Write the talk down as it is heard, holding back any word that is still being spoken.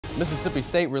Mississippi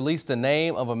State released the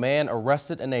name of a man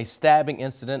arrested in a stabbing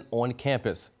incident on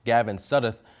campus. Gavin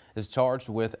Sudduth is charged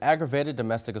with aggravated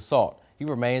domestic assault. He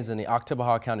remains in the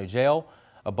Oktibbeha County Jail.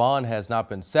 A bond has not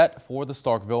been set for the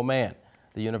Starkville man.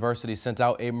 The university sent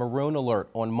out a maroon alert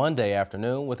on Monday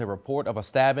afternoon with a report of a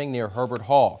stabbing near Herbert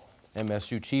Hall.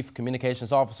 MSU Chief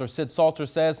Communications Officer Sid Salter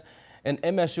says an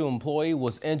MSU employee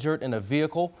was injured in a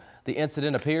vehicle. The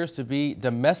incident appears to be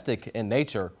domestic in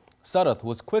nature. Sudduth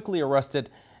was quickly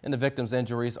arrested, and the victim's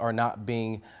injuries are not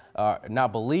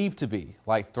believed to be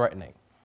life-threatening.